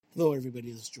Hello, everybody.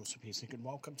 This is Joseph Pasek, and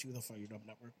welcome to the FiredUp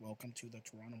Network. Welcome to the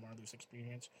Toronto Marlies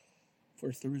experience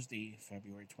for Thursday,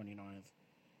 February 29th.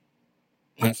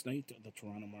 Last night, the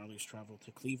Toronto Marlies traveled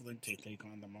to Cleveland to take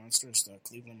on the Monsters. The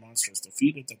Cleveland Monsters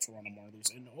defeated the Toronto Marlies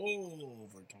in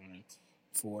overtime,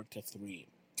 4-3.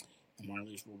 The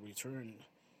Marlies will return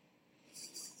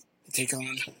to take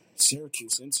on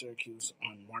Syracuse in Syracuse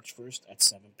on March 1st at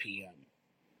 7 p.m.